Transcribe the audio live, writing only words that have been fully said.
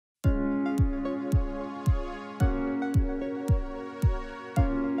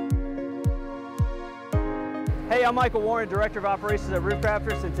Hey, I'm Michael Warren, Director of Operations at Roof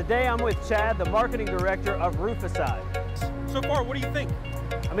Crafters, and today I'm with Chad, the Marketing Director of Roof-A-Cide. So far, what do you think?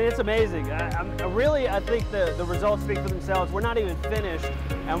 I mean, it's amazing. I think the results speak for themselves. We're not even finished,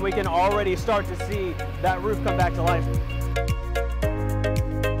 and we can already start to see that roof come back to life.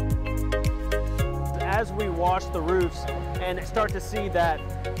 As we wash the roofs and start to see that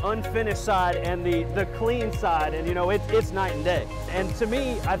unfinished side and the clean side, and you know, it's night and day. And to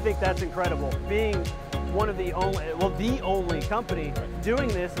me, I think that's incredible. Being one of the only, well, the only company doing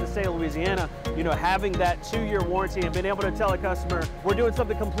this in the state of Louisiana, you know, having that 2-year warranty and being able to tell a customer, we're doing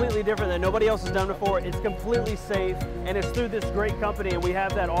something completely different that nobody else has done before. It's completely safe, and it's through this great company, and we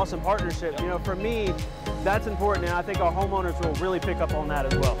have that awesome partnership. You know, for me, that's important, and I think our homeowners will really pick up on that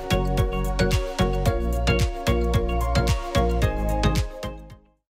as well.